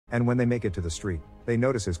And when they make it to the street, they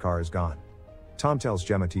notice his car is gone. Tom tells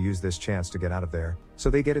Gemma to use this chance to get out of there, so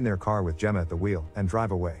they get in their car with Gemma at the wheel and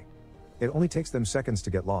drive away. It only takes them seconds to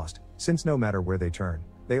get lost, since no matter where they turn,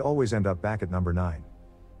 they always end up back at number 9.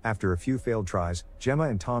 After a few failed tries, Gemma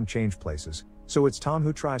and Tom change places, so it's Tom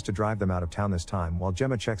who tries to drive them out of town this time while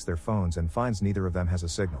Gemma checks their phones and finds neither of them has a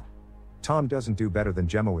signal. Tom doesn't do better than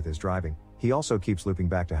Gemma with his driving, he also keeps looping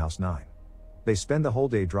back to house 9. They spend the whole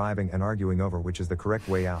day driving and arguing over which is the correct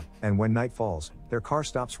way out, and when night falls, their car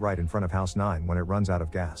stops right in front of house 9 when it runs out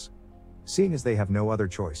of gas. Seeing as they have no other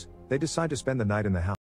choice, they decide to spend the night in the house.